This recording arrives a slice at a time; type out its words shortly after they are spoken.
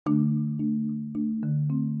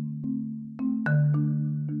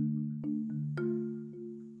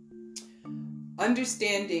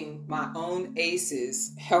Understanding my own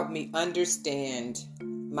ACEs helped me understand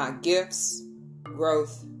my gifts,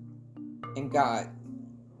 growth, and God.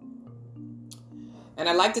 And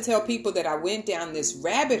I like to tell people that I went down this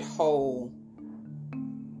rabbit hole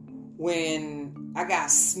when I got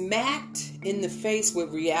smacked in the face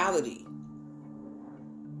with reality.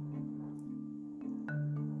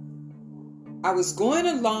 I was going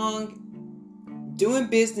along doing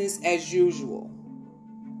business as usual,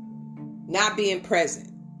 not being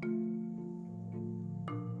present,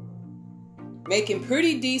 making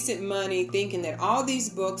pretty decent money, thinking that all these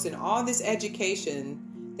books and all this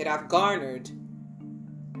education that I've garnered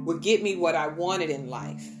would get me what I wanted in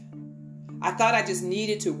life. I thought I just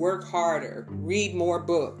needed to work harder, read more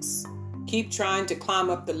books, keep trying to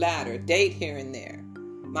climb up the ladder, date here and there.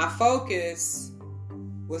 My focus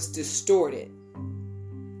was distorted.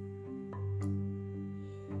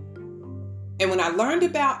 And when I learned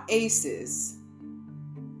about ACEs,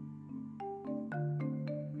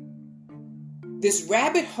 this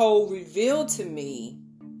rabbit hole revealed to me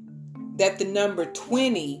that the number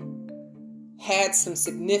 20 had some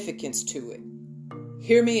significance to it.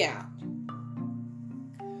 Hear me out.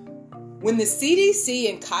 When the CDC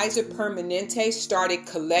and Kaiser Permanente started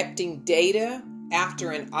collecting data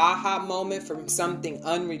after an aha moment from something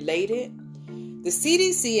unrelated, the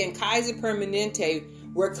CDC and Kaiser Permanente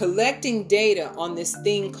were collecting data on this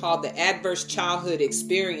thing called the Adverse Childhood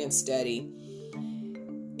Experience Study.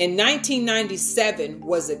 In 1997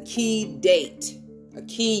 was a key date, a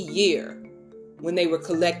key year when they were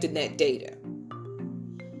collecting that data.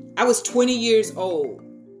 I was 20 years old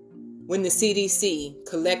when the CDC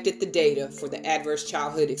collected the data for the Adverse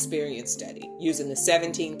Childhood Experience Study using the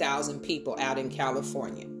 17,000 people out in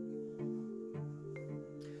California.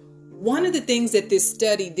 One of the things that this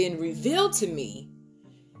study then revealed to me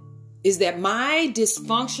is that my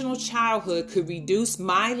dysfunctional childhood could reduce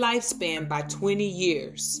my lifespan by 20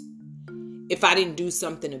 years if I didn't do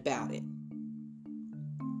something about it.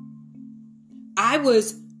 I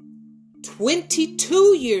was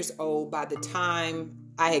 22 years old by the time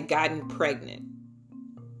I had gotten pregnant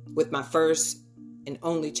with my first and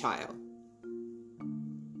only child.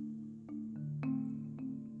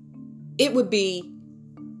 It would be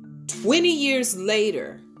 20 years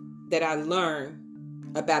later that I learned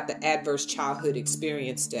about the Adverse Childhood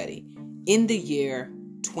Experience Study in the year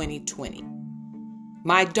 2020.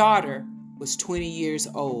 My daughter was 20 years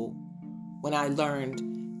old when I learned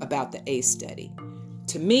about the ACE study.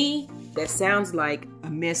 To me, that sounds like a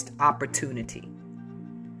missed opportunity.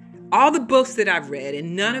 All the books that I've read,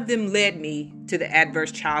 and none of them led me to the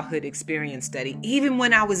Adverse Childhood Experience Study, even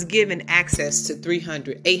when I was given access to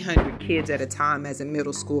 300, 800 kids at a time as a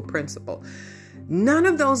middle school principal. None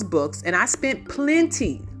of those books, and I spent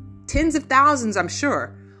plenty, tens of thousands, I'm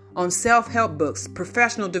sure, on self-help books,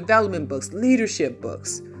 professional development books, leadership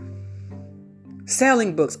books,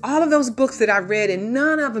 selling books, all of those books that I read, and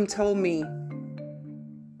none of them told me,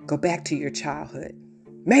 go back to your childhood.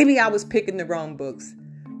 Maybe I was picking the wrong books,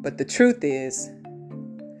 but the truth is,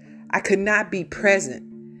 I could not be present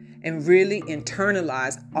and really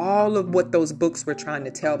internalize all of what those books were trying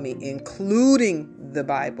to tell me, including the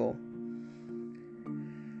Bible,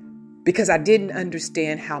 because I didn't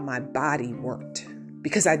understand how my body worked,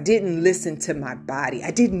 because I didn't listen to my body. I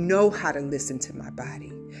didn't know how to listen to my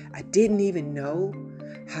body. I didn't even know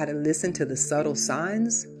how to listen to the subtle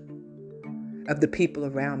signs of the people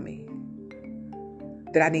around me,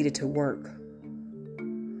 that I needed to work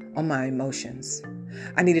on my emotions.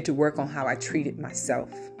 I needed to work on how I treated myself,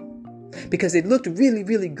 because it looked really,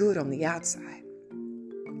 really good on the outside.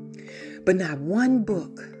 But not one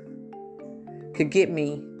book could get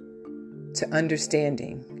me to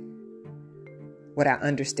understanding what I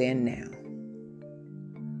understand now.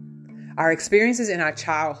 Our experiences in our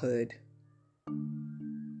childhood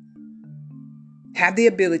have the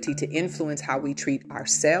ability to influence how we treat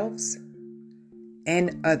ourselves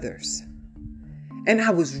and others. And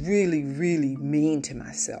I was really, really mean to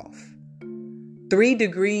myself. 3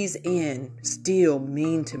 degrees in, still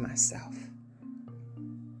mean to myself.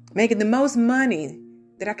 Making the most money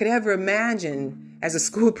that I could ever imagine as a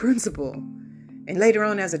school principal, and later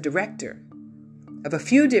on as a director of a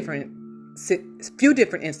few different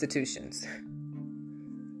institutions.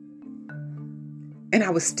 And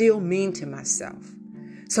I was still mean to myself.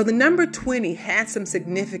 So the number 20 had some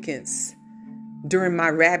significance during my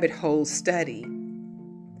rabbit hole study.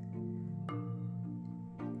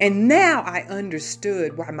 And now I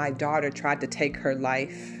understood why my daughter tried to take her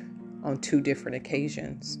life on 2 different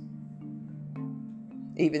occasions.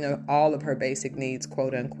 even though all of her basic needs,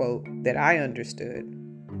 quote unquote, that I understood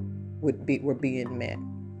were being met.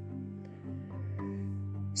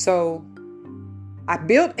 So I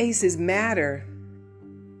built ACEs Matter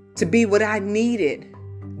to be what I needed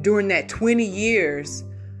during that 20 years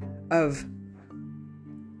of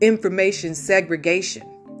information segregation.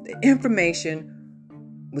 The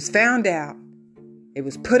information was found out, it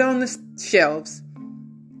was put on the shelves,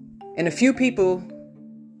 and a few people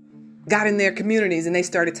got in their communities and they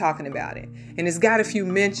started talking about it. And it's got a few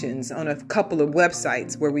mentions on a couple of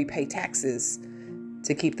websites where we pay taxes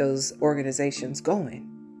to keep those organizations going.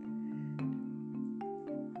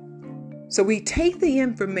 So we take the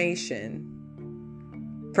information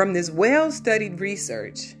from this well-studied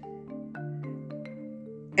research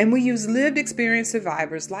and we use lived experience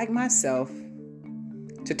survivors like myself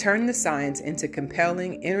to turn the science into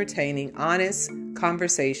compelling, entertaining, honest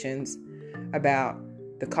conversations about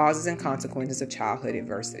the causes and consequences of childhood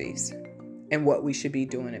adversities and what we should be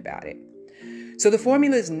doing about it. So the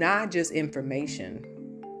formula is not just information.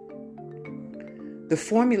 The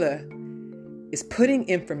formula is putting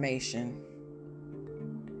information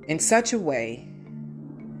in such a way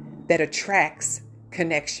that attracts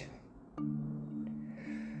connection.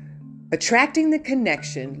 Attracting the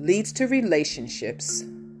connection leads to relationships,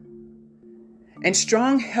 and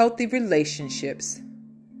strong, healthy relationships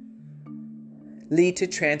lead to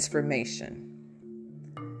transformation.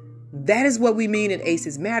 That is what we mean in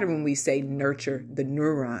ACEs Matter when we say nurture the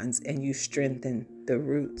neurons and you strengthen the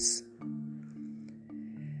roots.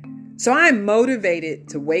 So I'm motivated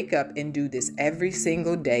to wake up and do this every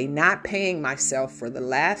single day, not paying myself for the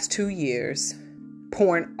last 2 years,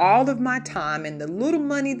 pouring all of my time and the little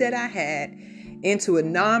money that I had into a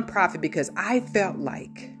nonprofit because I felt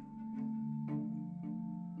like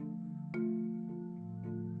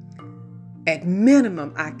at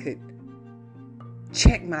minimum I could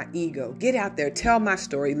check my ego, get out there, tell my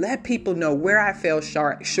story, let people know where I fell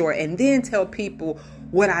short, and then tell people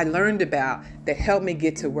what I learned about that helped me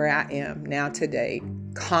get to where I am now today,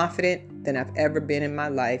 confident than I've ever been in my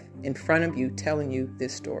life, in front of you, telling you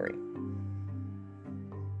this story.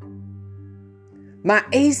 My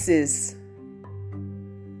ACEs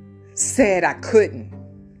said I couldn't.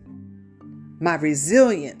 My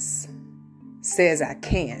resilience says I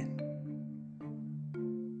can.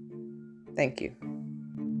 Thank you.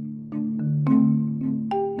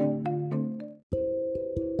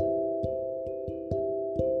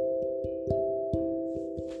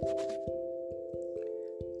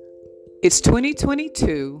 It's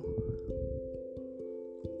 2022,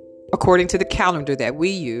 according to the calendar that we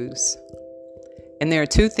use, and there are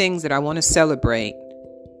two things that I want to celebrate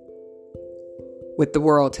with the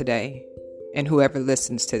world today and whoever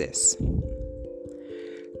listens to this.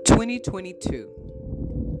 2022.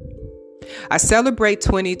 I celebrate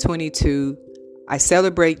 2022. I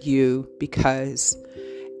celebrate you because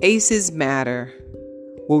ACEs Matter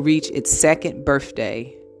will reach its second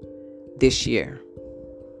birthday this year.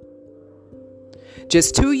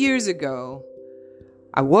 Just 2 years ago,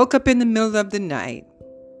 I woke up in the middle of the night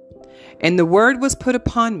and the word was put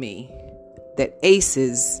upon me that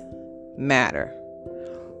ACEs matter.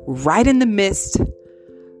 Right in the midst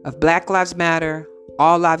of Black Lives Matter,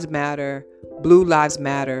 All Lives Matter, Blue Lives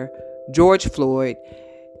Matter, George Floyd,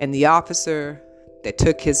 and the officer that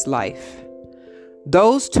took his life.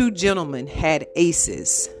 Those two gentlemen had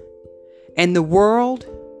ACEs, and the world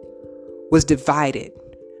was divided.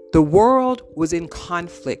 The world was in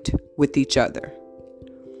conflict with each other.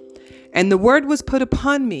 And the word was put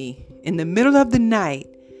upon me in the middle of the night,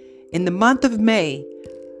 in the month of May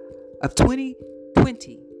of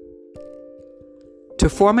 2020, to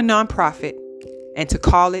form a nonprofit and to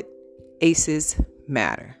call it ACEs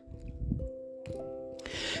Matter.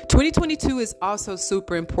 2022 is also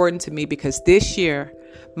super important to me because this year,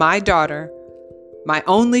 my daughter, my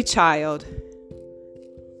only child,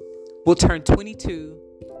 will turn 22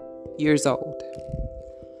 years old.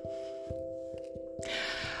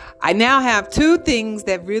 I now have two things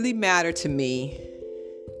that really matter to me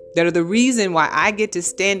that are the reason why I get to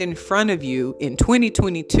stand in front of you in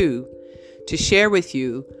 2022 to share with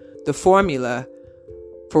you the formula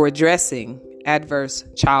for addressing adverse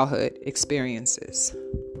childhood experiences.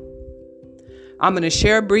 I'm going to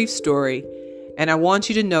share a brief story, and I want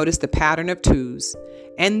you to notice the pattern of twos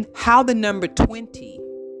and how the number 20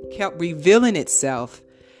 kept revealing itself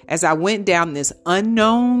as I went down this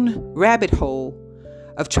unknown rabbit hole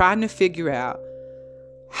of trying to figure out,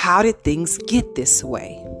 how did things get this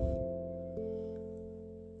way?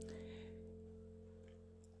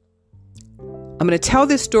 I'm going to tell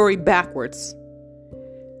this story backwards,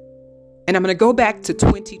 and I'm going to go back to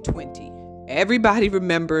 2020 everybody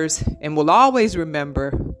remembers and will always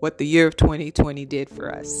remember what the year of 2020 did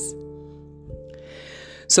for us.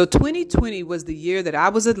 So 2020 was the year that I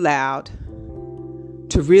was allowed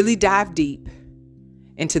to really dive deep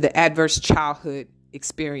into the adverse childhood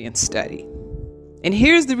experience study. And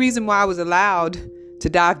here's the reason why I was allowed to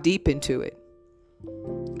dive deep into it.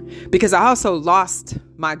 Because I also lost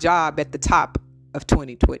my job at the top of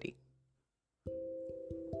 2020.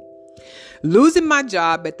 Losing my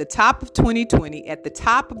job at the top of 2020, at the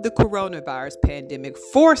top of the coronavirus pandemic,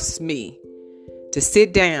 forced me to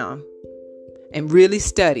sit down and really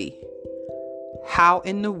study how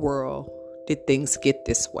in the world did things get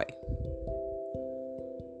this way.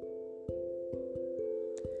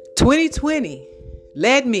 2020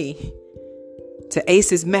 led me to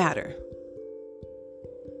ACEs Matter.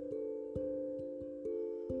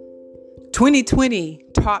 2020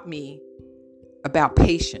 taught me about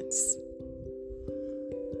patience.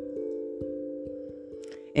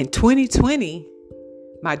 In 2020,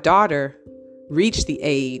 my daughter reached the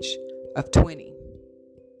age of 20.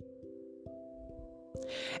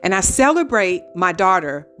 And I celebrate my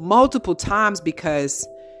daughter multiple times because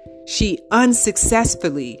she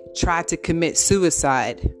unsuccessfully tried to commit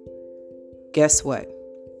suicide. Guess what?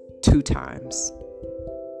 2 times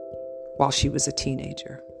while she was a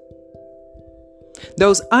teenager.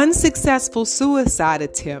 Those unsuccessful suicide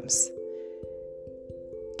attempts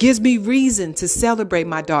gives me reason to celebrate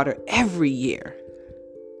my daughter every year.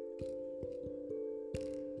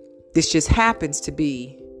 This just happens to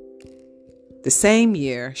be the same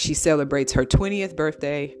year she celebrates her 20th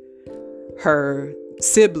birthday. Her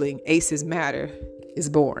sibling, ACEs Matter, is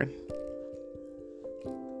born.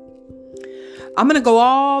 I'm going to go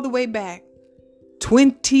all the way back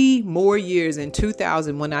 20 more years in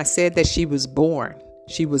 2000 when I said that she was born.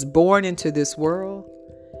 She was born into this world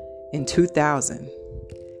in 2000.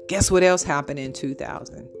 Guess what else happened in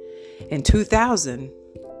 2000? In 2000,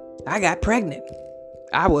 I got pregnant.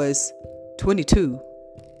 I was 22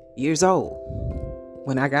 years old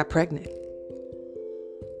when I got pregnant.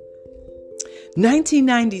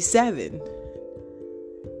 1997,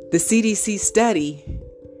 the CDC study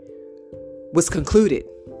was concluded.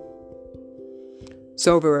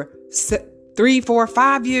 So over 3, 4,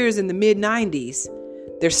 5 years in the mid-90s,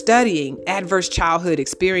 they're studying adverse childhood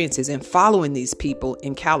experiences and following these people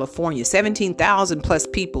in California, 17,000 plus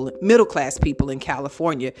people, middle-class people in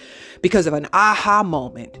California, because of an aha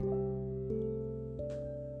moment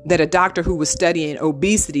that a doctor who was studying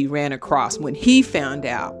obesity ran across when he found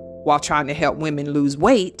out, while trying to help women lose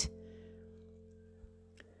weight,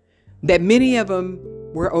 that many of them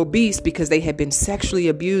were obese because they had been sexually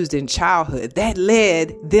abused in childhood. That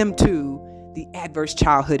led them to the Adverse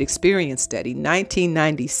Childhood Experience Study.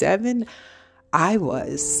 1997, I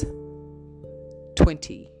was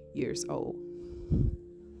 20 years old.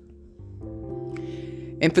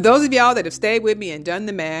 And for those of y'all that have stayed with me and done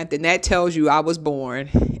the math, then that tells you I was born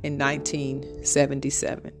in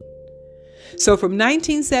 1977. So from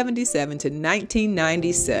 1977 to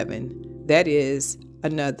 1997, that is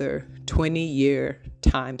another 20-year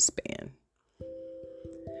time span.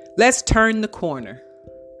 Let's turn the corner,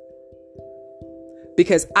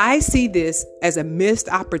 because I see this as a missed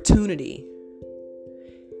opportunity.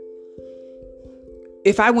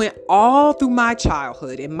 If I went all through my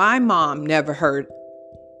childhood and my mom never heard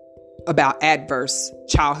about adverse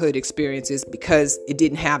childhood experiences because it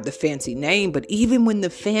didn't have the fancy name, but even when the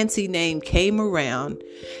fancy name came around,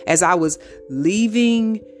 as I was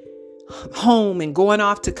leaving home and going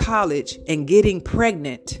off to college and getting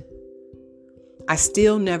pregnant, I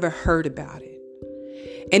still never heard about it.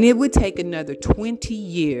 And it would take another 20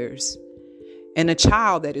 years and a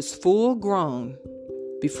child that is full grown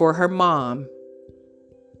before her mom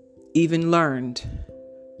even learned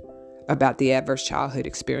about the Adverse Childhood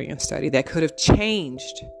Experience Study that could have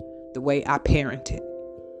changed the way I parented.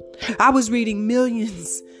 I was reading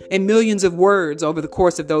millions and millions of words over the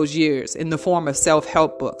course of those years in the form of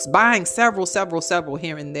self-help books, buying several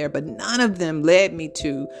here and there, but none of them led me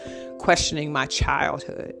to questioning my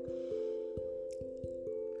childhood.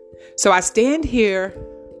 So I stand here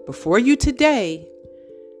before you today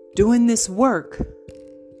doing this work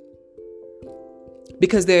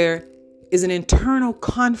because there is an internal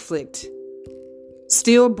conflict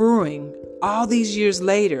still brewing all these years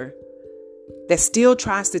later that still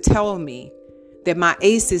tries to tell me that my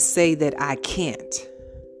ACEs say that I can't.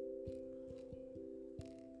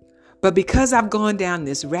 But because I've gone down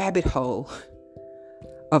this rabbit hole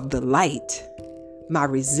of the light, my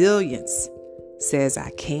resilience says I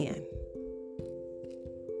can.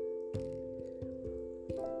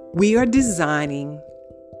 We are designing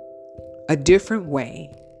a different way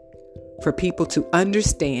for people to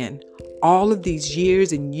understand all of these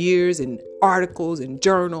years and years and articles and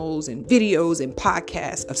journals and videos and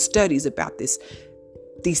podcasts of studies about these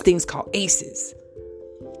things called ACEs.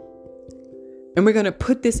 And we're going to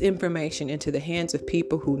put this information into the hands of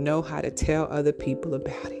people who know how to tell other people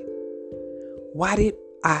about it. Why did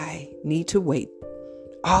I need to wait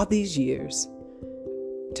all these years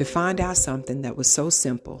to find out something that was so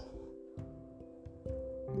simple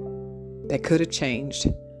that could have changed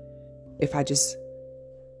if I just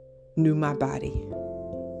knew my body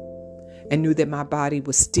and knew that my body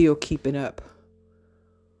was still keeping up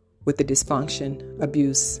with the dysfunction,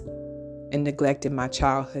 abuse, and neglect in my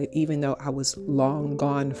childhood, even though I was long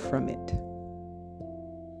gone from it.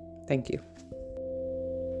 Thank you.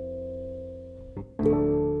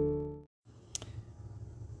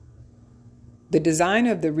 The design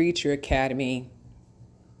of the Reacher Academy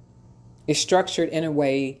is structured in a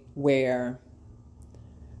way where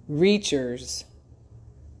Reachers,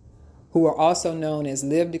 who are also known as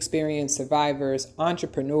lived experience survivors,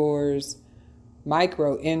 entrepreneurs,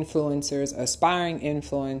 micro-influencers, aspiring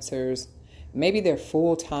influencers, maybe they're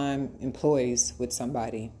full-time employees with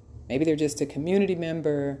somebody. Maybe they're just a community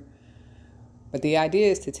member. But the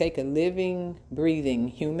idea is to take a living, breathing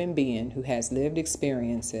human being who has lived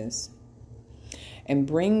experiences and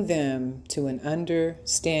bring them to an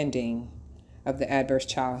understanding of the Adverse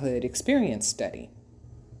Childhood Experience Study.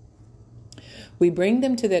 We bring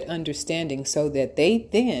them to that understanding so that they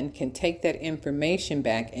then can take that information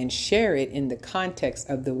back and share it in the context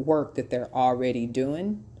of the work that they're already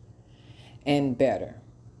doing and better.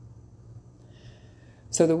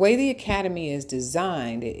 So the way the Academy is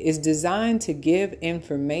designed to give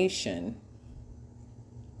information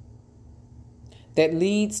that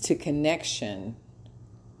leads to connection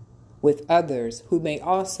with others who may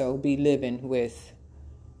also be living with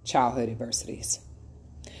childhood adversities.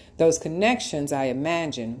 Those connections, I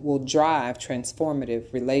imagine, will drive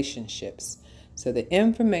transformative relationships. So the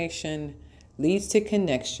information leads to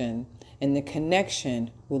connection, and the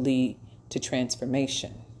connection will lead to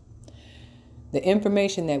transformation. The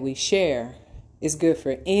information that we share is good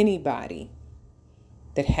for anybody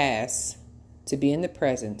that has to be in the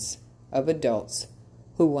presence of adults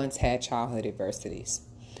who once had childhood adversities.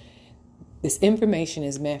 This information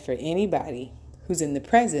is meant for anybody who's in the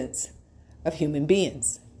presence of human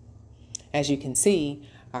beings. As you can see,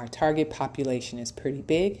 our target population is pretty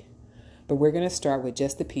big, but we're going to start with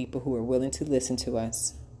just the people who are willing to listen to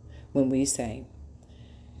us when we say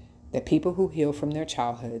that people who heal from their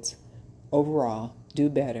childhoods overall do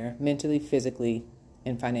better mentally, physically,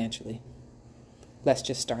 and financially. Let's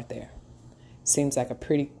just start there. Seems like a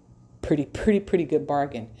pretty good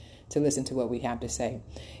bargain to listen to what we have to say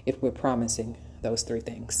if we're promising those three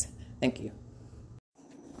things. Thank you.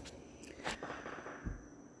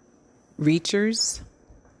 Reachers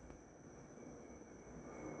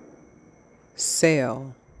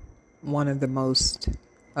sell one of the most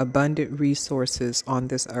abundant resources on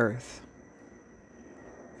this earth.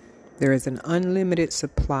 There is an unlimited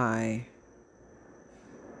supply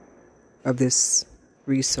of this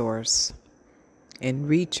resource, and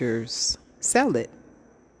Reachers sell it.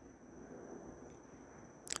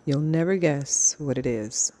 You'll never guess what it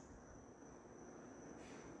is.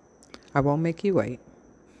 I won't make you wait.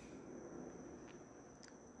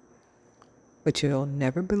 But you'll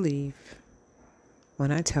never believe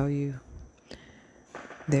when I tell you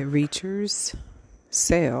that Reachers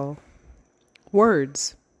sell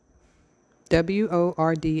words.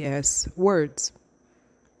 WORDS, words.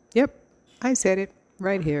 Yep, I said it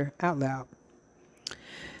right here out loud.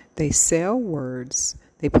 They sell words.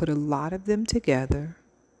 They put a lot of them together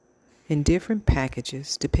in different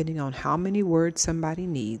packages depending on how many words somebody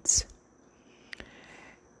needs.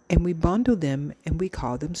 And we bundle them and we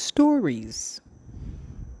call them stories.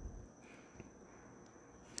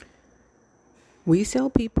 We sell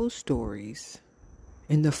people stories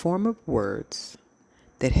in the form of words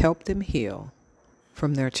that help them heal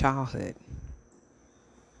from their childhood.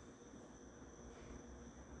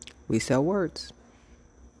 We sell words.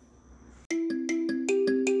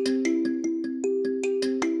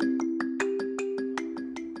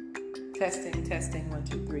 Testing, 1,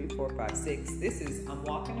 2, 3, 4, 5, 6. I'm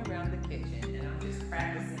walking around the kitchen and I'm just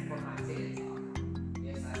practicing for my TED Talk.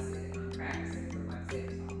 Yes, I said I'm practicing for my TED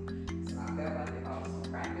Talk. So I felt like if I was going to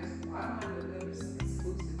practice, why don't I deliver some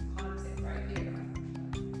exclusive content right here?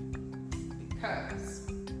 Because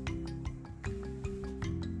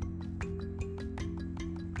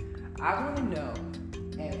I want to know,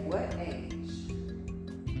 at what age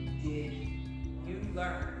did you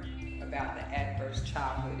learn about the Adverse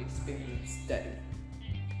Childhood Experience Study?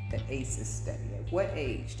 the ACEs study? At what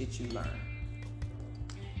age did you learn?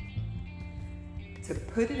 To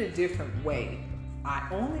put it a different way, I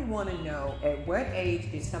only want to know at what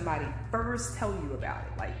age did somebody first tell you about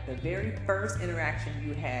it, like the very first interaction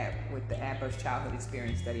you had with the Adverse Childhood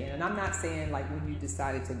Experience Study. And I'm not saying like when you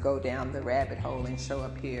decided to go down the rabbit hole and show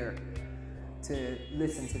up here to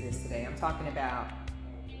listen to this today. I'm talking about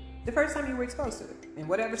the first time you were exposed to it, in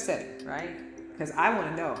whatever setting, right? Because I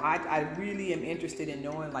want to know. I really am interested in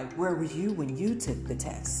knowing, like, where were you when you took the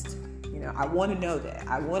test? You know, I want to know that.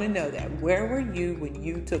 I want to know that. Where were you when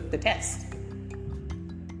you took the test?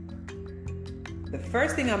 The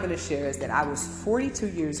first thing I'm going to share is that I was 42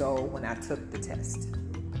 years old when I took the test.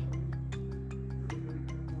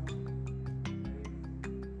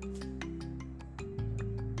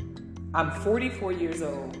 I'm 44 years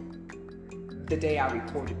old the day I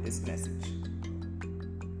recorded this message.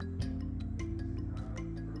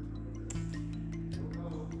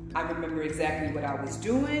 I remember exactly what I was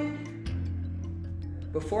doing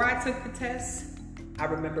before I took the test. I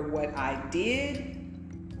remember what I did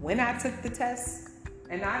when I took the test.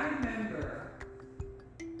 And I remember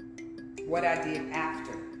what I did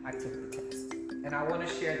after I took the test. And I want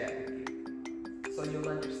to share that with you so you'll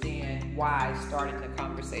understand why starting the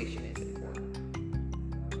conversation is important.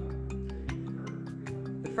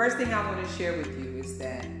 The first thing I want to share with you is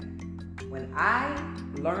that when I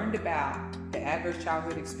learned about the Adverse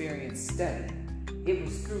Childhood Experience Study, it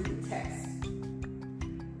was through the test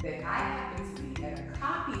that I happened to be at a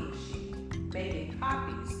copy machine making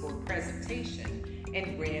copies for a presentation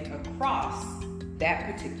and ran across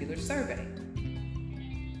that particular survey,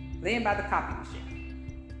 laying by the copy machine.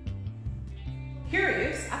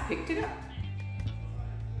 Curious, I picked it up.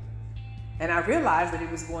 And I realized that it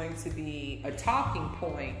was going to be a talking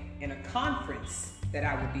point in a conference that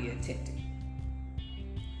I would be attending.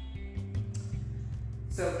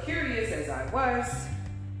 So curious as I was,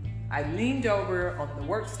 I leaned over on the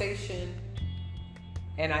workstation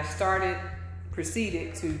and I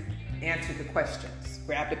proceeded to answer the questions.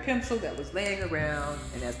 Grabbed a pencil that was laying around,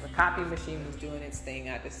 and as the copy machine was doing its thing,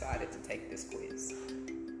 I decided to take this quiz.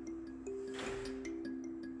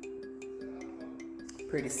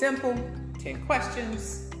 Pretty simple, 10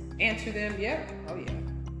 questions, answer them, yeah, oh yeah,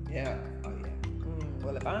 yeah, oh yeah.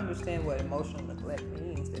 Well, if I understand what emotional neglect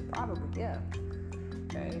means, then probably, yeah.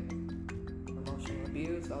 Okay, emotional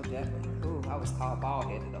abuse, oh definitely. Ooh, I was called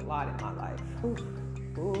bald-headed a lot in my life.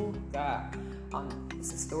 Ooh, God.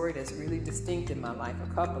 It's a story that's really distinct in my life,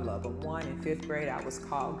 a couple of them. One, in 5th grade, I was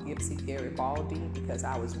called Gypsy Garibaldi because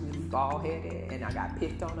I was really bald-headed and I got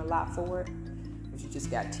picked on a lot for it. Because you just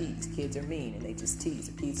got teased. Kids are mean and they just tease.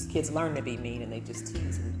 Kids learn to be mean and they just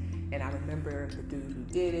tease. And I remember the dude who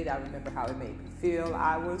did it. I remember how it made me feel.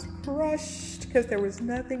 I was crushed because there was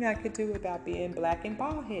nothing I could do about being black and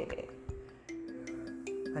bald-headed.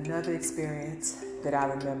 Another experience that I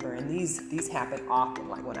remember, and these happen often,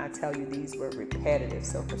 like when I tell you these were repetitive.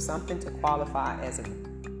 So for something to qualify as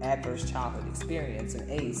an adverse childhood experience, an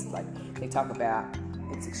ACE, like they talk about,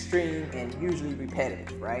 it's extreme and usually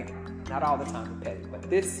repetitive, right? Not all the time repetitive, but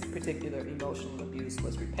this particular emotional abuse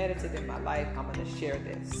was repetitive in my life. I'm going to share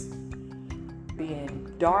this. Being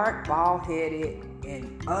dark, bald-headed,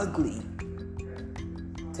 and ugly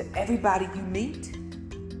to everybody you meet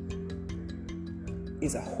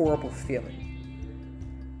is a horrible feeling.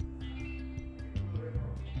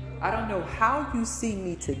 I don't know how you see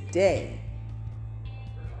me today,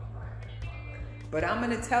 but I'm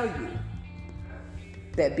going to tell you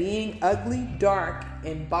that being ugly, dark,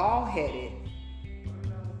 and bald-headed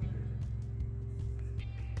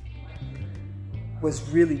was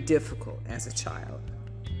really difficult as a child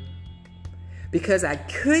because I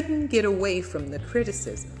couldn't get away from the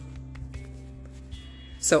criticism.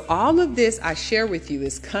 So all of this I share with you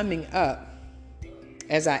is coming up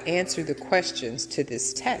as I answer the questions to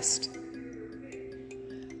this test.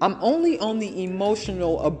 I'm only on the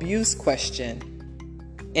emotional abuse question,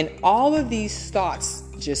 and all of these thoughts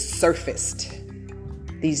just surfaced.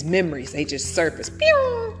 These memories, they just surfaced.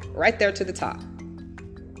 Pew! Right there to the top.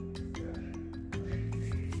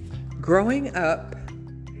 Growing up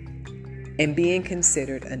and being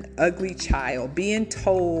considered an ugly child, being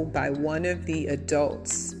told by one of the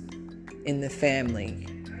adults in the family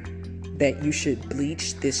that you should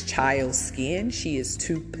bleach this child's skin, she is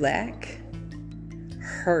too black,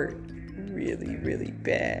 hurt really, really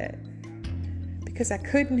bad. Because I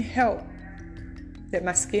couldn't help that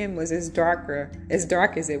my skin was as dark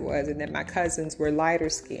as it was, and that my cousins were lighter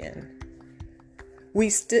skinned.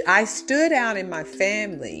 I stood out in my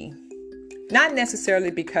family, not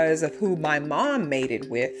necessarily because of who my mom made it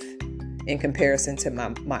with in comparison to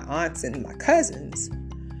my aunts and my cousins,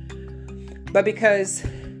 But because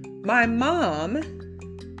my mom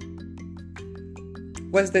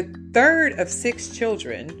was the third of 6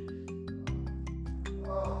 children,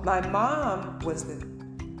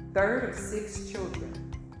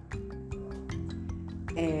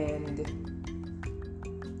 and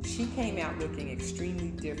she came out looking extremely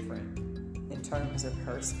different in terms of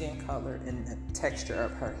her skin color and the texture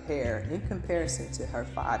of her hair in comparison to her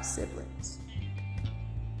 5 siblings.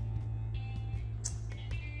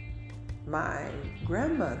 My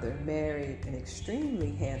grandmother married an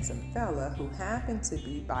extremely handsome fella who happened to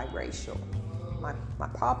be biracial. My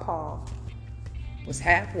pawpaw was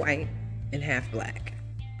half white and half black.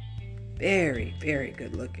 Very, very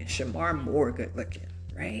good looking. Shamar Moore good looking,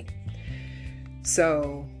 right?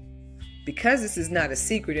 So, because this is not a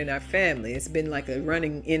secret in our family, it's been like a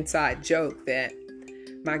running inside joke that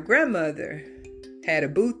my grandmother had a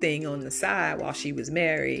boo thing on the side while she was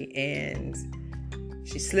married, and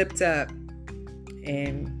she slipped up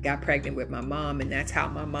and got pregnant with my mom, and that's how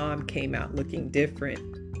my mom came out looking different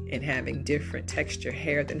and having different texture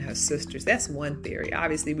hair than her sisters. That's one theory.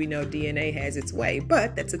 Obviously, we know DNA has its way,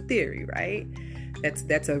 but that's a theory, right?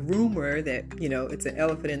 That's a rumor that, it's an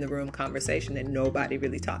elephant in the room conversation that nobody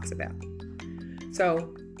really talks about.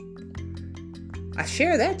 So I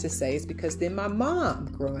share that to say it's because then my mom,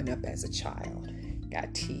 growing up as a child,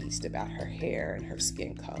 got teased about her hair and her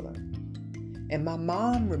skin color. And my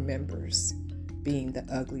mom remembers being the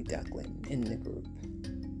ugly duckling in the group,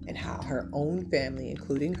 and how her own family,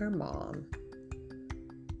 including her mom,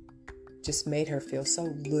 just made her feel so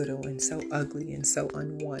little and so ugly and so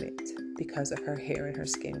unwanted because of her hair and her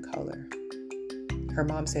skin color. Her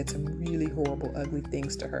mom said some really horrible, ugly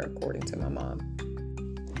things to her, according to my mom.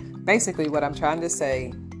 Basically, what I'm trying to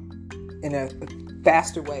say in a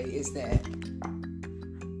faster way is that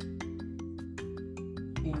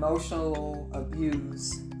emotional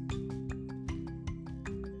abuse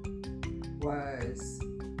was,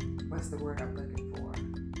 what's the word I'm looking for?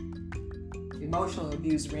 Emotional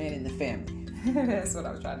abuse ran in the family. That's what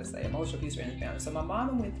I was trying to say. Emotional abuse ran in the family. So my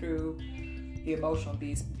mama went through the emotional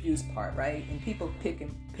abuse part, right? And people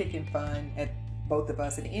picking fun at both of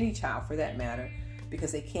us and any child for that matter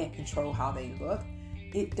because they can't control how they look.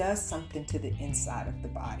 It does something to the inside of the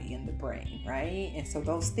body and the brain, right? And so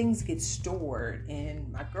those things get stored.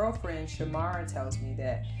 And my girlfriend Shamara tells me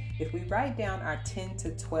that if we write down our 10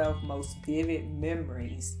 to 12 most vivid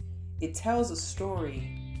memories, it tells a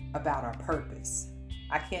story about our purpose.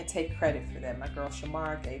 I can't take credit for that. My girl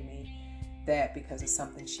Shamara gave me that because of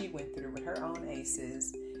something she went through with her own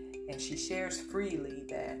ACEs, and she shares freely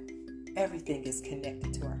that everything is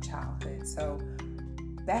connected to our childhood. So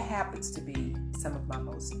that happens to be some of my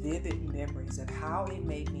most vivid memories of how it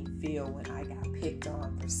made me feel when I got picked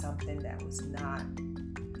on for something that was not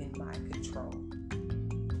in my control.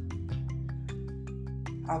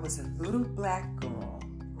 I was a little black girl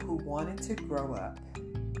who wanted to grow up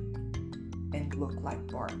and look like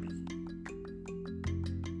Barbie.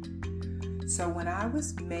 So when I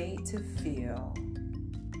was made to feel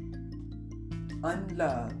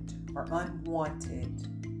unloved or unwanted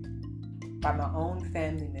by my own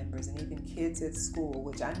family members and even kids at school,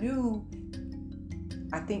 which I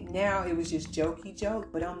think now it was just jokey joke,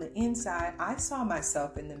 but on the inside, I saw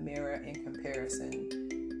myself in the mirror in comparison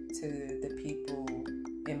to the people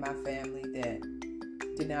in my family that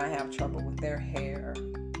did not have trouble with their hair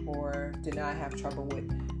or did not have trouble with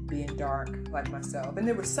being dark like myself. And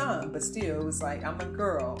there were some, but still, it was like, I'm a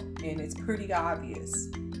girl and it's pretty obvious.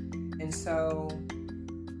 And so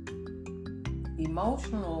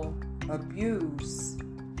emotional abuse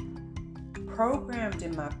programmed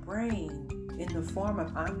in my brain in the form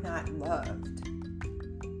of I'm not loved.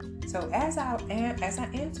 So as I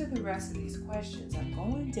answer the rest of these questions, I'm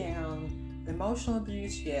going down emotional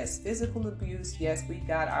abuse, yes. Physical abuse, yes. We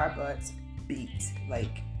got our butts beat.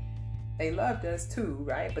 Like, they loved us too,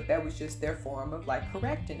 right? But that was just their form of like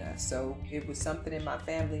correcting us. So it was something in my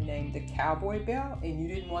family named the cowboy belt, and you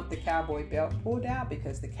didn't want the cowboy belt pulled out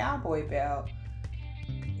because the cowboy belt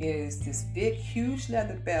is this big, huge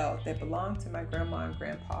leather belt that belonged to my grandma and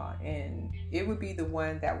grandpa, and it would be the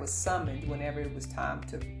one that was summoned whenever it was time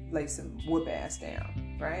to lay some whoop ass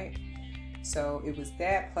down, right? So it was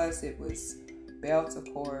that, plus it was belts,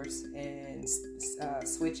 of course, and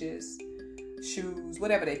switches, shoes,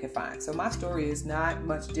 whatever they could find. So my story is not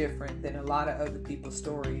much different than a lot of other people's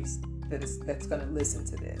stories that's going to listen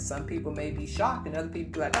to this. Some people may be shocked, and other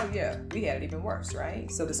people be like, oh yeah, we had it even worse,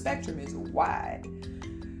 right? So the spectrum is wide.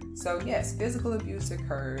 So yes, physical abuse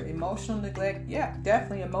occurred. Emotional neglect, yeah,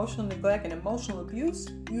 definitely emotional neglect and emotional abuse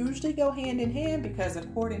usually go hand in hand because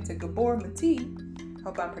according to Gabor Mate,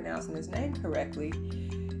 hope I'm pronouncing his name correctly,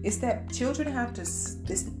 It's that children have to,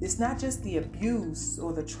 it's not just the abuse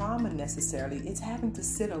or the trauma necessarily, it's having to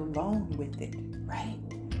sit alone with it, right?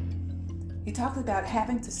 He talked about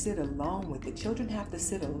having to sit alone with it. Children have to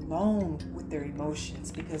sit alone with their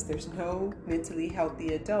emotions because there's no mentally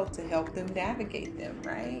healthy adult to help them navigate them,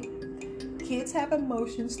 right? Kids have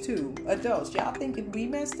emotions too. Adults, y'all think if we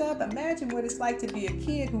messed up, imagine what it's like to be a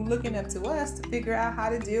kid who's looking up to us to figure out how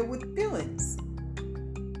to deal with feelings.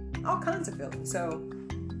 All kinds of feelings. So,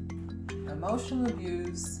 emotional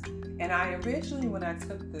abuse. And I originally, when I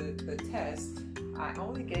took the test, I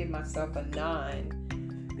only gave myself a 9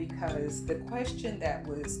 because the question that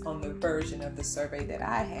was on the version of the survey that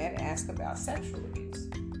I had asked about sexual abuse.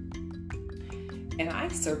 And I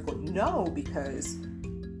circled no because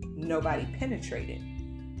nobody penetrated.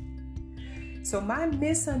 So my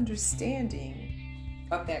misunderstanding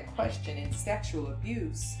of that question in sexual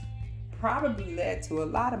abuse probably led to a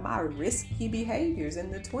lot of my risky behaviors in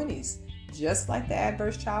the 20s, just like the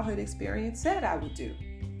adverse childhood experience said I would do.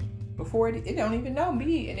 Before it don't even know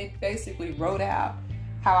me, and it basically wrote out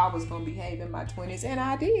how I was going to behave in my 20s, and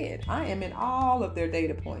I did. I am in all of their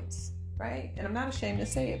data points, right? And I'm not ashamed to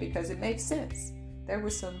say it because it makes sense. There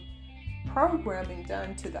was some programming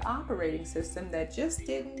done to the operating system that just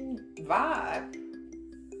didn't vibe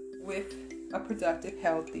with a productive,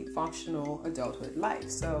 healthy, functional adulthood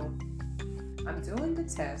life. So I'm doing the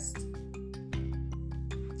test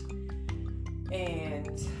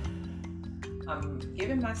and I'm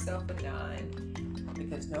giving myself a 9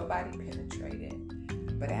 because nobody penetrated.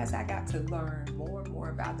 But as I got to learn more and more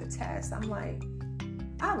about the test, I'm like,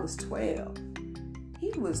 I was 12.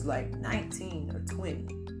 He was like 19 or 20.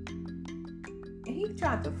 And he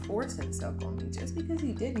tried to force himself on me. Just because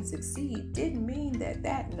he didn't succeed didn't mean that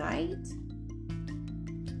that night,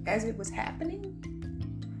 as it was happening,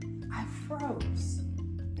 I froze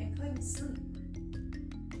and couldn't sleep.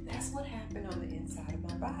 That's what happened on the inside of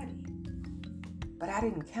my body. But I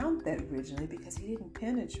didn't count that originally because he didn't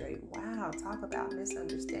penetrate. Wow, talk about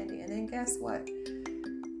misunderstanding. And then guess what?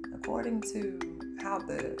 According to how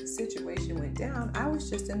the situation went down, I was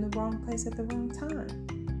just in the wrong place at the wrong time.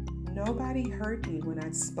 Nobody heard me when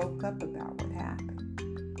I spoke up about what happened.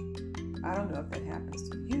 I don't know if that happens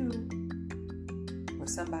to you or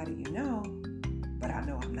somebody you know, but I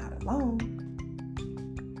know I'm not alone.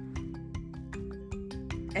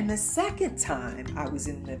 And the second time I was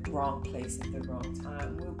in the wrong place at the wrong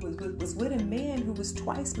time was with a man who was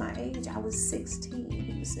twice my age. I was 16.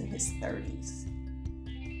 He was in his 30s.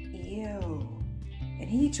 Ew. And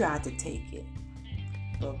he tried to take it.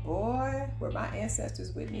 But boy, were my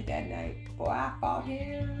ancestors with me that night. Boy, I fought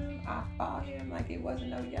him like it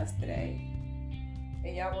wasn't no yesterday.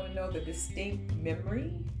 And y'all want to know the distinct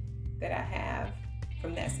memory that I have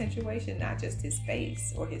from that situation? Not just his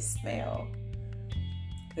face or his smell.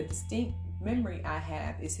 The distinct memory I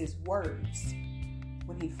have is his words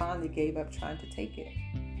when he finally gave up trying to take it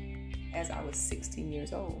as I was 16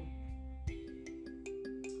 years old.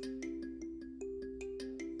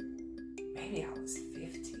 Maybe I was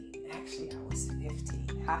 15. Actually, I was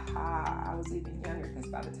 15. I was even younger because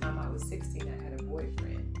by the time I was 16, I had a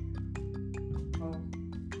boyfriend. Well,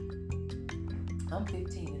 I'm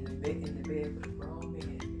 15 in the bed with a grown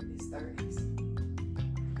man in his 30s.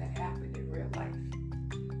 That happened in real life.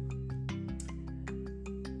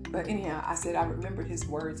 But anyhow, I said I remembered his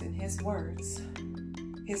words, and his words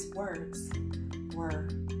were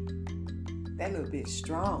that little bit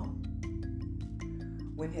strong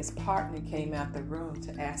when his partner came out the room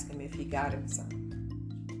to ask him if he got him some.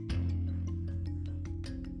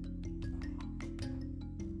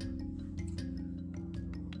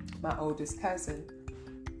 My oldest cousin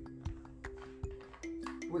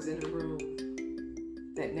was in a room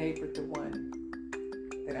that neighbored the one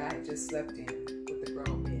that I had just slept in with the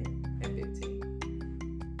grown men at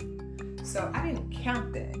 15. So I didn't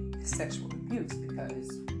count that as sexual abuse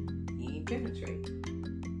because he ain't penetrated.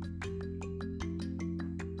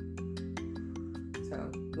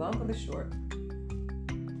 So long or the short,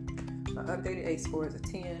 my updated ACE score is a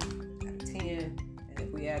 10 out of 10. And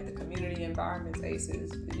if we add the community environments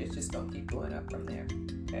ACEs, it's just going to keep going up from there.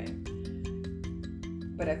 Okay.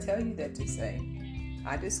 But I tell you that to say,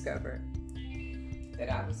 I discovered that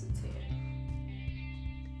I was a 10.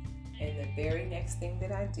 And the very next thing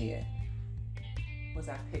that I did was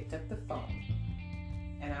I picked up the phone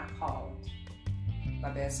and I called my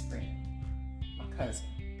best friend, my cousin,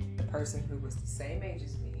 the person who was the same age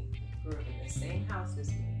as me, grew up in the same house as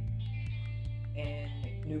me, and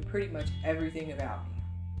knew pretty much everything about me.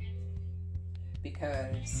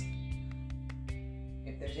 Because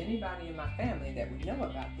if there's anybody in my family that would know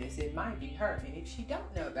about this, it might be her. And if she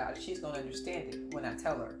don't know about it, she's going to understand it when I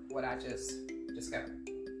tell her what I just discovered.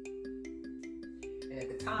 And at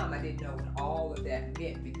the time, I didn't know what all of that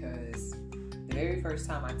meant, because the very first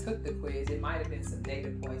time I took the quiz, it might have been some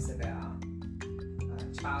data points about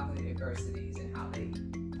childhood adversities and how they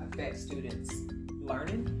affect students'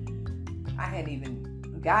 learning. I hadn't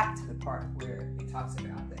even got to the part where it talks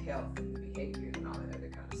about the health and the behavior and all that other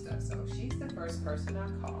kind of stuff. So she's the first person I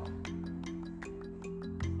called.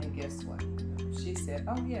 And guess what? She said,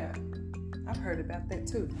 oh yeah, I've heard about that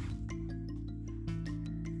too.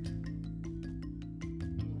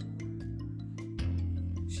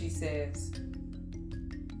 She says,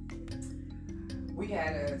 we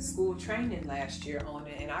had a school training last year on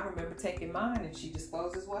it, and I remember taking mine, and she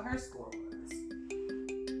discloses what her score was.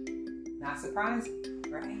 Not surprising,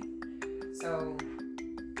 right? So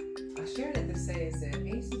I shared it to say is that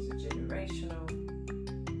ACEs are generational.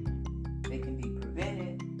 They can be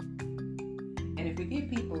prevented. And if we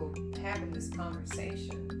get people having this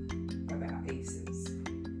conversation about ACEs,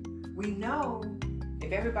 we know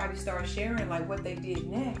if everybody starts sharing like what they did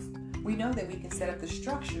next, we know that we can set up the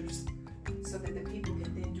structures so that the people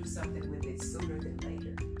can then do something with it sooner than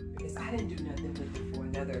later. Because I didn't do nothing with it for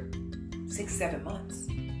another 6-7 months,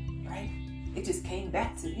 right? It just came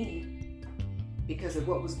back to me because of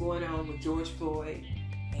what was going on with George Floyd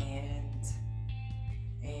and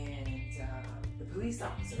the police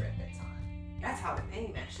officer at that time. That's how the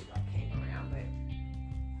name actually came around. But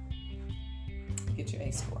get your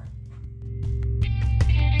ACE score.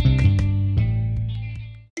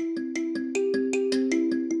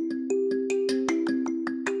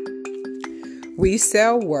 We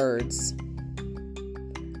sell words,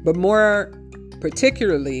 but more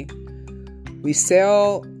particularly, we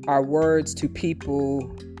sell our words to people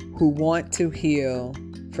who want to heal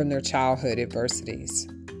from their childhood adversities.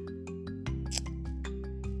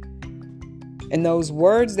 And those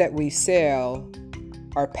words that we sell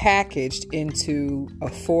are packaged into a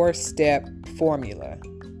 4-step formula.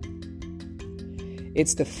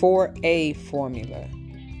 It's the 4A formula.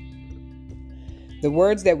 The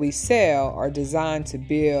words that we sell are designed to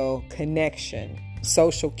build connection,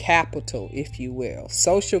 social capital, if you will.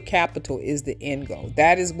 Social capital is the end goal.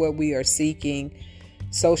 That is what we are seeking,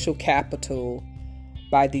 social capital,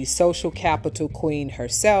 by the social capital queen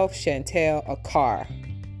herself, Chantel Akar.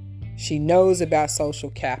 She knows about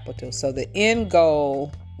social capital. So the end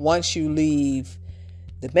goal, once you leave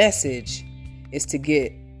the message, is to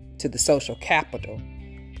get to the social capital.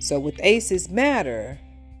 So with ACEs Matter,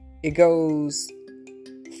 it goes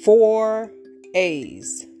 4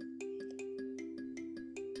 A's.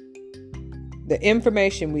 The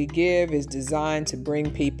information we give is designed to bring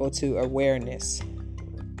people to awareness.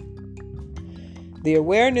 The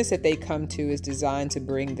awareness that they come to is designed to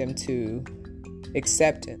bring them to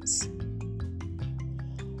acceptance.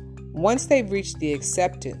 Once they've reached the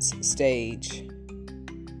acceptance stage,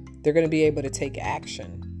 they're going to be able to take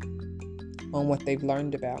action on what they've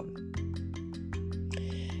learned about.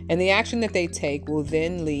 And the action that they take will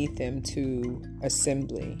then lead them to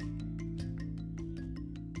assembly.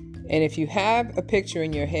 And if you have a picture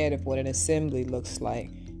in your head of what an assembly looks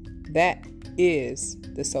like, that is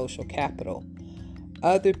the social capital.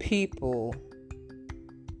 Other people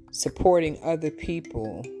supporting other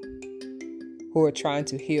people who are trying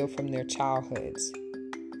to heal from their childhoods.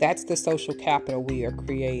 That's the social capital we are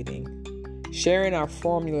creating. Sharing our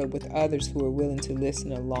formula with others who are willing to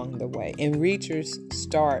listen along the way. And reachers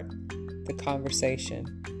start the conversation.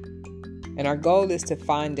 And our goal is to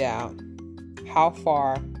find out how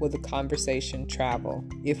far will the conversation travel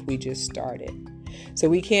if we just start it. So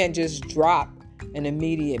we can't just drop an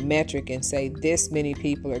immediate metric and say this many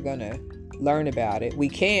people are going to learn about it. We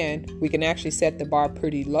can actually set the bar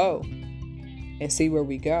pretty low and see where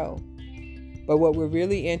we go. But what we're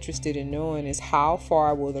really interested in knowing is how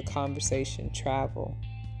far will the conversation travel?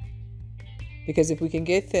 Because if we can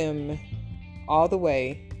get them all the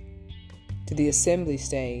way to the assembly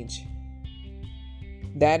stage,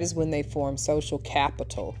 that is when they form social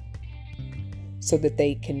capital so that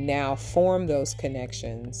they can now form those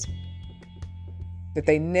connections that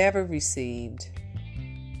they never received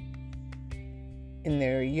in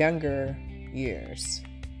their younger years.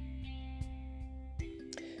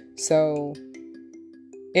 So,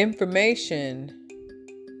 information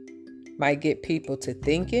might get people to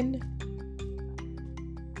thinking,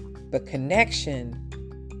 but connection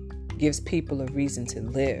gives people a reason to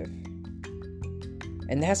live.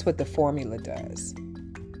 And that's what the formula does.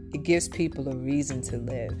 It gives people a reason to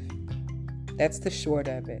live. That's the short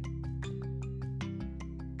of it.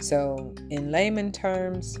 So, in layman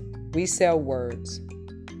terms, we sell words,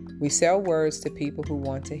 We sell words to people who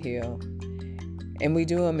want to heal, and we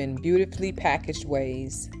do them in beautifully packaged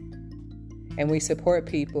ways, and we support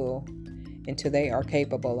people until they are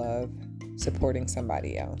capable of supporting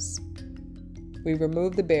somebody else. We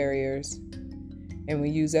remove the barriers, and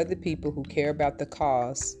we use other people who care about the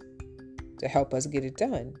cause to help us get it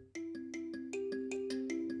done.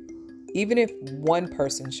 Even if one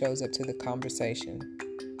person shows up to the conversation,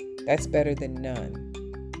 that's better than none.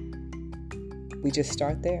 We just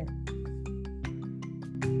start there.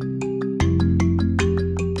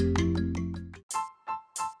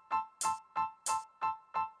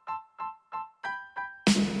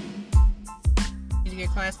 Did you get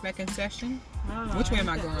class back in session? Which way am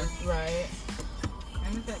I going? Right.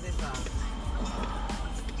 Let me set this off.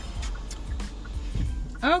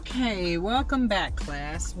 Okay, welcome back,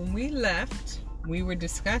 class. When we left, we were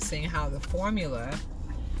discussing how the formula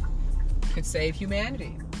could save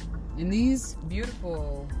humanity. And these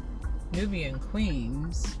beautiful Nubian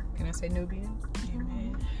queens, can I say Nubian?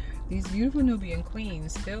 Amen. These beautiful Nubian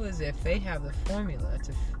queens feel as if they have the formula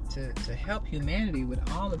to help humanity with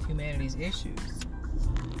all of humanity's issues.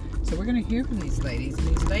 So we're going to hear from these ladies, and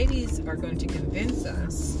these ladies are going to convince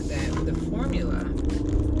us that the formula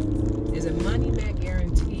is a money-back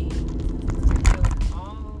guarantee to healing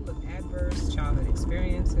all of adverse childhood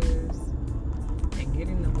experiences and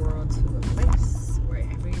getting the world to a place where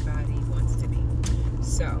everybody wants to be.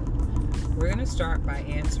 So we're going to start by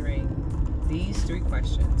answering these 3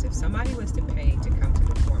 questions. If somebody was to pay to come to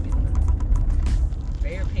the formula,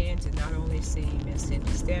 they are paying to not only see Miss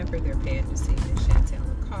Cindy Stanford, they're paying to see Miss Chantel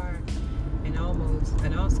LaCar and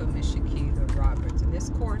also Miss Shaquila Roberts. And this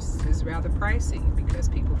course is rather pricey because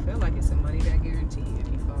people feel like it's a money-back guarantee if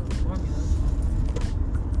you follow the formula.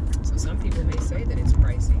 So some people may say that it's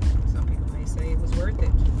pricey. Some people may say it was worth it.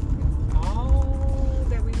 And all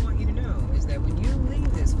that we want you to know is that when you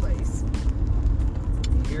leave this place,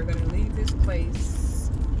 you're going to leave this place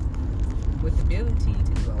with the ability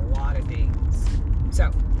to do a lot of things. So,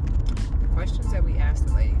 the questions that we asked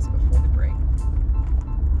the ladies before the break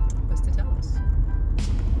was to tell us,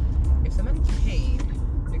 if somebody paid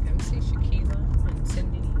to come see Shaquila and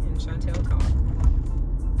Cindy and Chantel talk,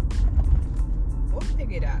 what would they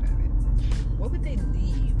get out of it? What would they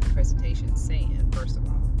leave the presentation saying, first of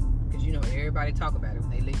all? Because you know, everybody talk about it when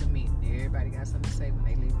they leave a meeting. Everybody got something to say when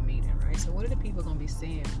they leave a meeting, right? So what are the people going to be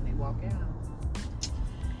saying when they walk out?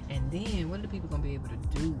 And then, what are the people going to be able to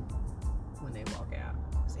do when they walk out?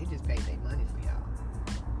 Because they just paid their money for y'all.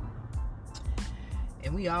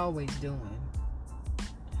 And we always doing.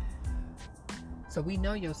 So we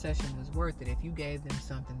know your session was worth it if you gave them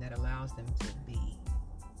something that allows them to be.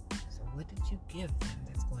 So what did you give them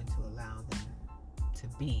that's going to allow them to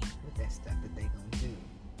be with that stuff that they're going to do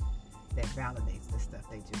that validates the stuff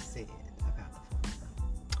they just said about the formula?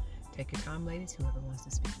 Take your time, ladies, whoever wants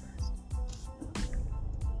to speak first.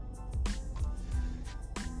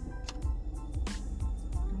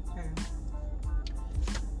 Okay.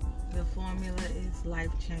 The formula is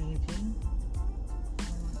life-changing. I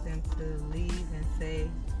want them to leave and say,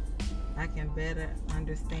 I can better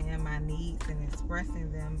understand my needs and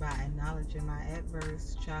expressing them by acknowledging my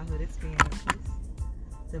adverse childhood experiences.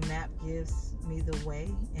 The map gives me the way,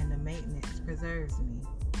 and the maintenance preserves me.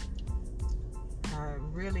 I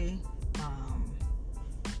really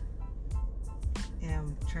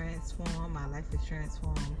am transformed. My life is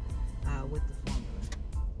transformed with the formula.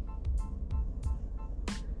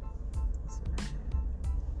 That's what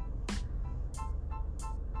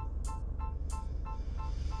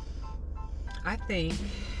I think,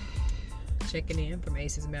 checking in from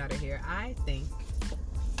Aces Matter here, I think,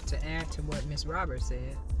 to add to what Miss Roberts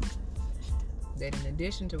said, that in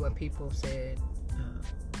addition to what people said,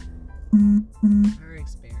 her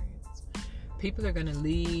experience, people are going to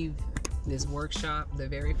leave this workshop, the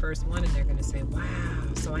very first one, and they're going to say, wow,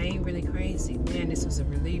 so I ain't really crazy. Man, this was a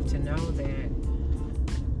relief to know that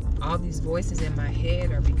all these voices in my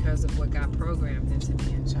head are because of what got programmed into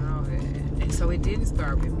me in childhood. And so it didn't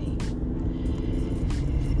start with me.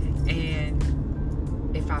 And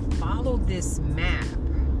if I follow this map,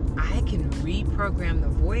 I can reprogram the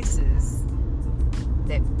voices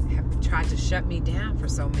that have tried to shut me down for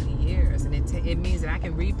so many years. And it means that I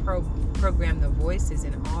can reprogram the voices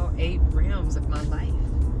in all 8 realms of my life.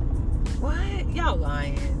 What? Y'all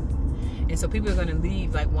lying. And so people are going to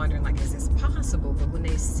leave like wondering, like, is this possible? But when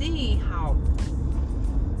they see how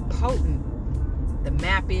potent the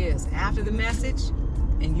map is after the message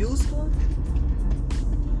and useful,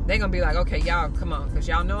 they're going to be like, okay, y'all, come on. Because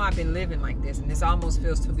y'all know I've been living like this. And this almost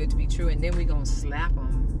feels too good to be true. And then we're going to slap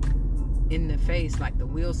them in the face like the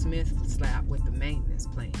Will Smith slap with the maintenance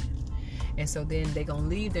plan. And so then they're going to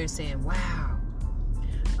leave there saying, wow,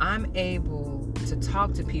 I'm able to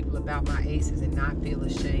talk to people about my ACEs and not feel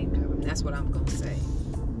ashamed of them. That's what I'm going to say.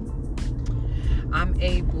 I'm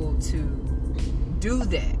able to do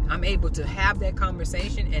that. I'm able to have that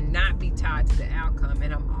conversation and not be tied to the outcome.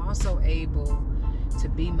 And I'm also able to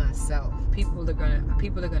be myself. People are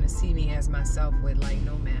gonna see me as myself with like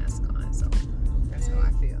no mask on. So that's how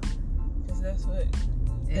I feel. Because that's what.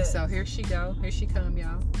 And so here she go. Here she come,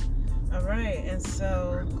 y'all. All right, and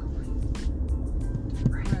so.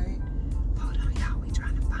 Right. Hold on, y'all. We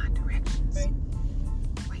trying to find directions.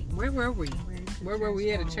 Right. Wait, where were we? Where were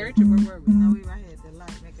we, at a church, or where were we? No, we right here at the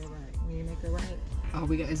light. Make it right. When you make it right. Oh,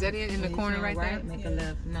 we got. Is that it in the corner right there? Make a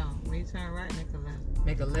left. No, when you turn right, make a left.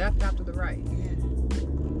 Make a left after the right. Yeah.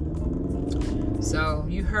 So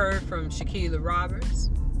you heard from Shaquilla Roberts.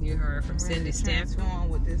 You heard from Cindy Stanford. Transform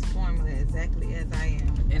with this formula exactly as I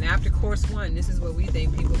am. And after course 1, this is what we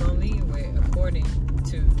think people gonna leave with, according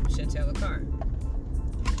to Chantel Acard.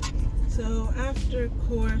 So after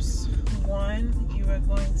course 1, you are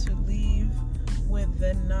going to leave with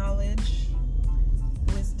the knowledge,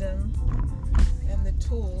 wisdom, and the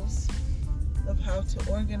tools of how to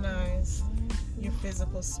organize your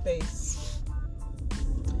physical space.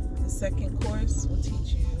 The second course will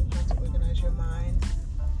teach you how to organize your mind.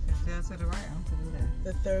 Down to the right, I'm to the left.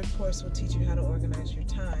 The third course will teach you how to organize your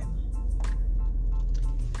time.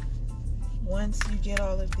 Once you get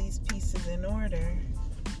all of these pieces in order,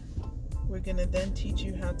 we're going to then teach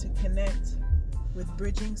you how to connect with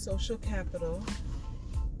bridging social capital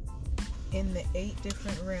in the 8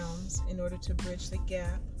 different realms in order to bridge the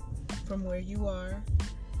gap from where you are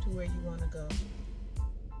to where you want to go.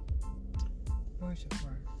 Where's your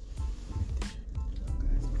word?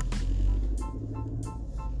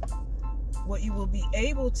 What you will be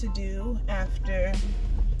able to do after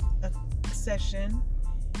a session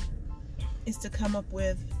is to come up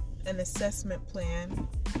with an assessment plan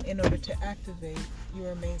in order to activate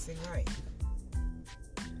your amazing life.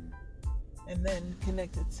 And then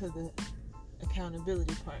connect it to the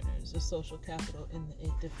accountability partners, the social capital in the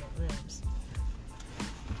 8 different realms.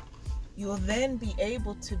 You will then be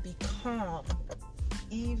able to be calm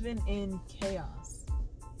even in chaos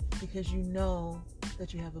because you know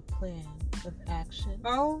that you have a plan of action.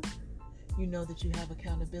 Oh. You know that you have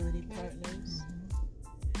accountability partners.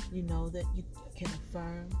 Mm-hmm. You know that you can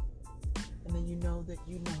affirm. And then you know that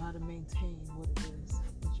you know how to maintain what it is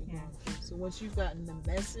that you're going through. So once you've gotten the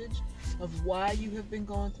message of why you have been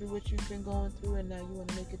going through what you've been going through and now you want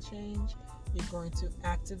to make a change, you're going to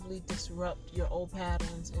actively disrupt your old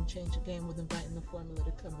patterns and change the game with inviting the formula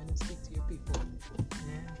to come in and speak to your people.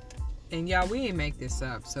 Yeah. And y'all, we ain't make this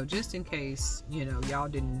up. So just in case, y'all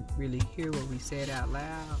didn't really hear what we said out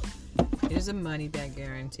loud, it is a money back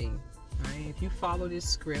guarantee. Right? If you follow this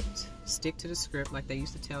script, stick to the script like they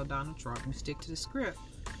used to tell Donald Trump, you stick to the script.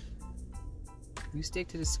 You stick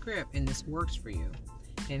to the script and this works for you.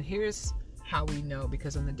 And here's how we know,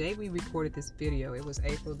 because on the day we recorded this video, it was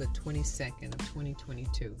April the 22nd of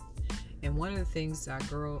 2022. And one of the things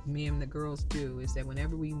me and the girls do is that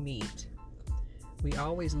whenever we meet, we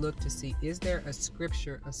always look to see, is there a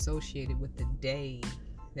scripture associated with the day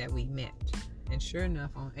that we met? And sure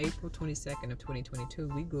enough, on April 22nd of 2022,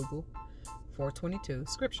 we Google 422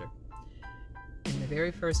 scripture. And the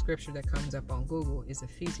very first scripture that comes up on Google is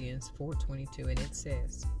Ephesians 4:22, and it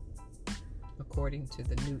says, according to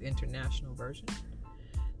the New International Version,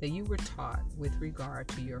 that you were taught with regard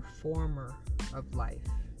to your former of life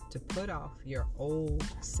to put off your old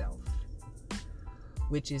self,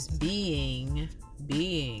 which is being,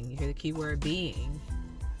 you hear the key word being,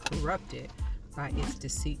 corrupted by its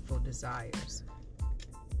deceitful desires.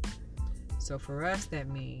 So for us, that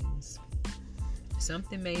means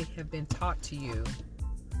something may have been taught to you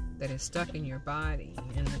that is stuck in your body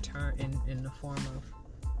in the form of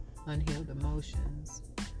unhealed emotions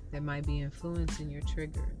that might be influencing your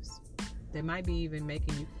triggers, that might be even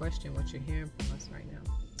making you question what you're hearing from us right now.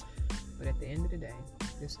 But at the end of the day,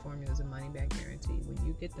 this formula is a money back guarantee. When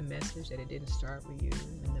you get the message that it didn't start with you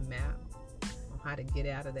and the map on how to get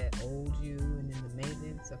out of that old you and then the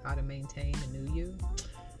maintenance of how to maintain the new you,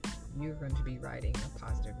 you're going to be writing a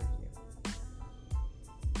positive review.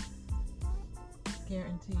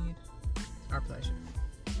 Guaranteed. Our pleasure.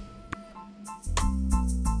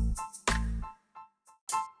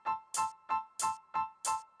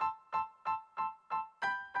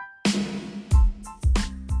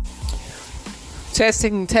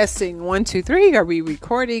 Testing 1 2 3. Are we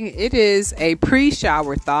recording? It is a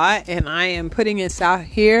pre-shower thought, and I am putting this out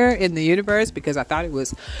here in the universe because I thought it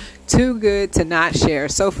was too good to not share.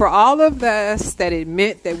 So for all of us that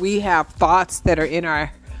admit that we have thoughts that are in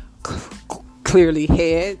our clearly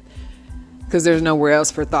head, because there's nowhere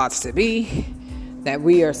else for thoughts to be, that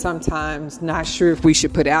we are sometimes not sure if we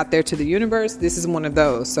should put out there to the universe. This is one of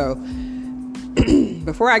those. So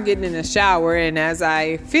before I get in the shower and as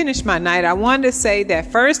I finish my night, I wanted to say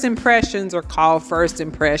that first impressions are called first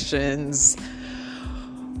impressions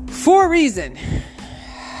for a reason.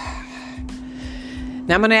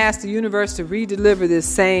 Now I'm going to ask the universe to redeliver this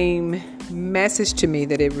same message to me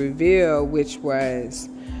that it revealed, which was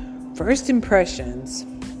first impressions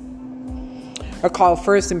are called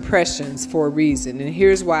first impressions for a reason. And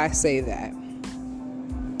here's why I say that.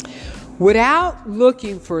 Without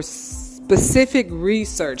looking for specific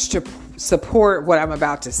research to support what I'm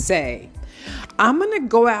about to say, I'm going to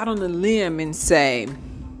go out on a limb and say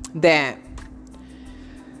that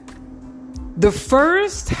the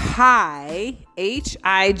first high,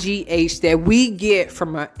 H-I-G-H, that we get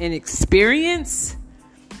from an experience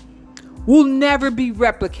will never be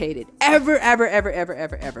replicated. Ever, ever, ever, ever,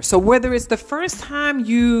 ever, ever. So whether it's the first time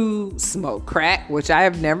you smoke crack, which I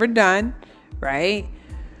have never done, right?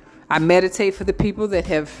 I meditate for the people that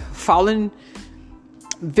have fallen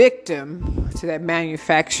victim to that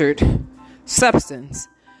manufactured substance.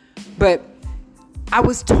 But I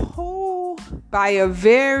was told by a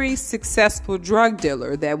very successful drug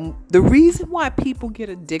dealer that the reason why people get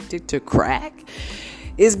addicted to crack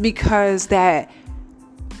is because that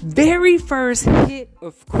very first hit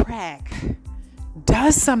of crack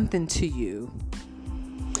does something to you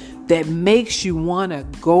that makes you want to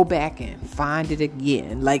go back and find it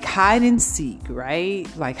again. Like hide and seek, right?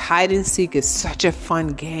 Like hide and seek is such a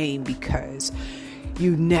fun game because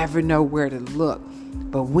you never know where to look.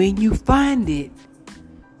 But when you find it,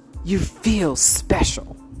 you feel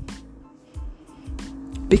special.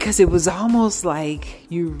 Because it was almost like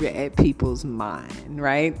you read people's mind,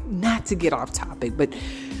 right? Not to get off topic, but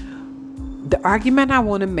the argument I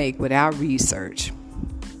want to make without research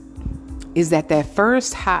is that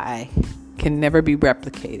first high can never be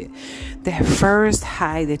replicated. That first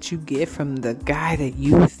high that you get from the guy that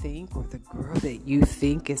you think or the girl that you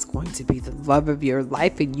think is going to be the love of your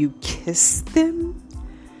life, and you kiss them.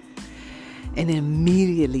 And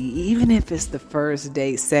immediately, even if it's the first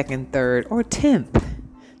date, second, third, or 10th,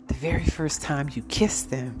 the very first time you kiss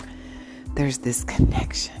them, there's this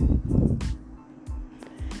connection.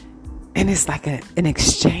 And it's like an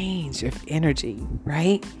exchange of energy,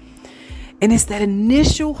 right? And it's that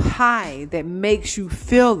initial high that makes you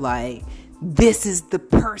feel like this is the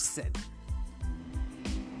person.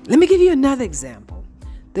 Let me give you another example.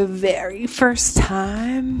 The very first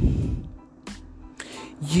time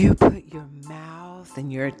you put your mouth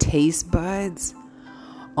and your taste buds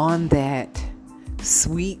on that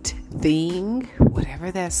sweet thing,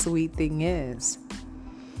 whatever that sweet thing is.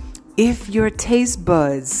 If your taste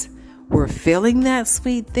buds were feeling that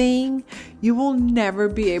sweet thing, you will never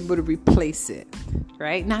be able to replace it,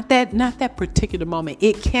 right? Not that particular moment.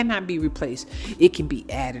 It cannot be replaced. It can be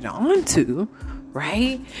added on to,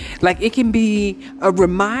 right? Like it can be a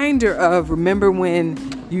reminder of, remember when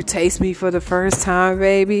you taste me for the first time,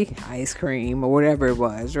 baby? Ice cream or whatever it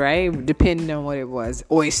was, right? Depending on what it was.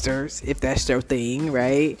 Oysters, if that's your thing,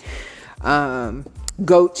 right?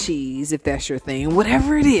 Goat cheese, if that's your thing.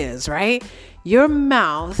 Whatever it is, right? Your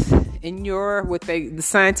mouth and your, the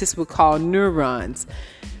scientists would call neurons,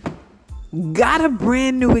 got a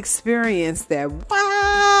brand new experience that, wow,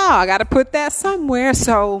 I got to put that somewhere.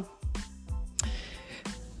 So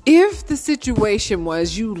if the situation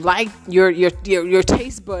was you like your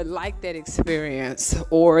taste bud liked that experience,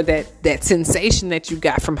 or that sensation that you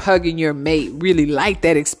got from hugging your mate, really liked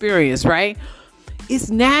that experience, right? It's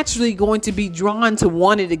naturally going to be drawn to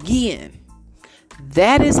want it again.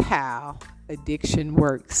 That is how addiction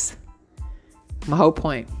works. My whole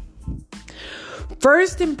point.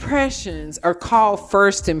 First impressions are called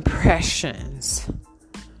first impressions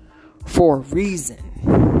for a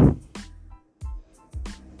reason.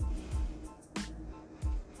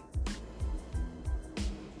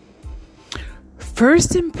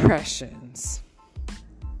 First impressions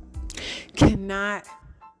cannot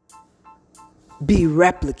be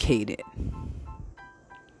replicated.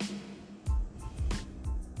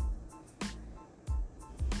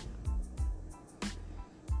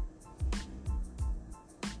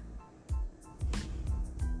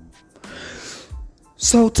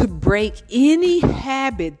 So to break any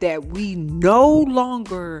habit that we no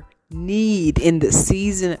longer need in the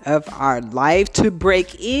season of our life, to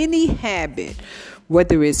break any habit,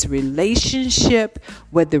 whether it's relationship,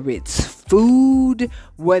 whether it's food,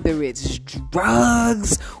 whether it's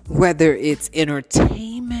drugs, whether it's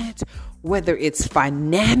entertainment, whether it's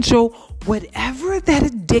financial, whatever that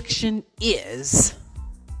addiction is,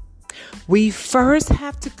 We first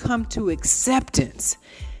have to come to acceptance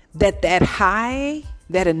that high,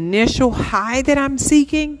 that initial high that I'm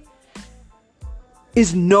seeking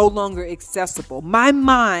is no longer accessible. My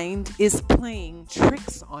mind is playing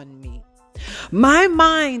tricks on me. My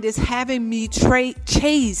mind is having me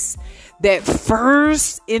chase that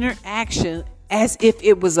first interaction as if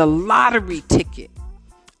it was a lottery ticket,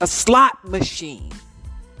 a slot machine,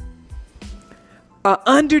 an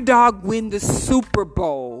underdog win the Super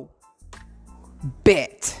Bowl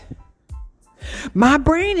bet. My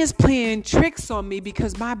brain is playing tricks on me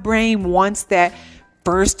because my brain wants that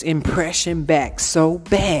first impression back so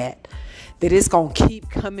bad that it's going to keep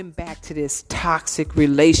coming back to this toxic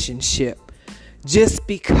relationship just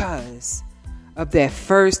because of that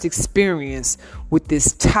first experience with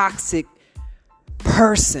this toxic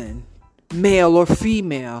person, male or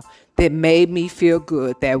female, that made me feel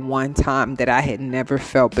good that one time that I had never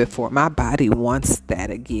felt before. My body wants that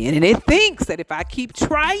again. And it thinks that if I keep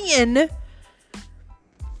trying,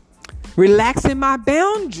 relaxing my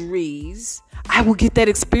boundaries, I will get that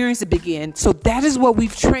experience again. So that is what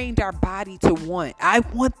we've trained our body to want. I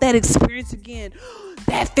want that experience again.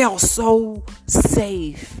 That felt so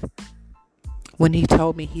safe when he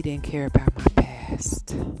told me he didn't care about my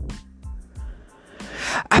past.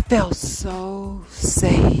 I felt so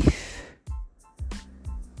safe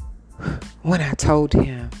when I told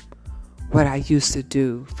him what I used to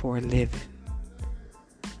do for a living.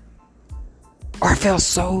 Or I felt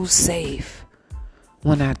so safe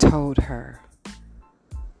when I told her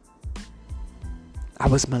I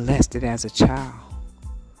was molested as a child.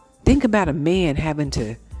 Think about a man having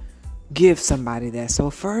to give somebody that. So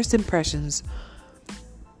first impressions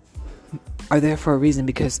are there for a reason,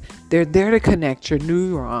 because they're there to connect your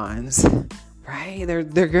neurons, right? They're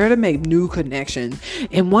there to make new connections.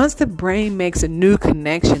 And once the brain makes a new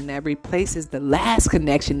connection that replaces the last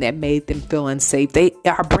connection that made them feel unsafe,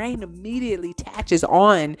 our brain immediately attaches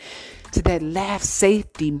on to that last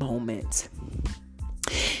safety moment.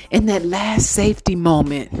 In that last safety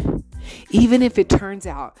moment, even if it turns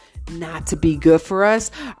out not to be good for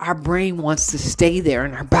us, our brain wants to stay there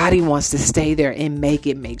and our body wants to stay there and make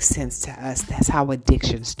it make sense to us. That's how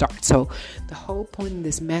addiction starts. So the whole point of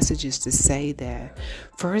this message is to say that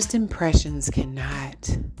first impressions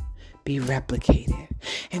cannot be replicated.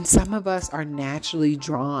 And some of us are naturally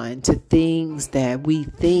drawn to things that we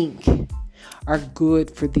think are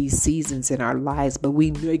good for these seasons in our lives, but we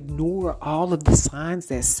ignore all of the signs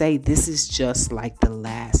that say this is just like the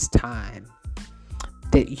last time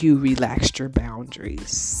that you relaxed your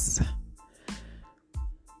boundaries.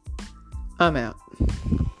 I'm out.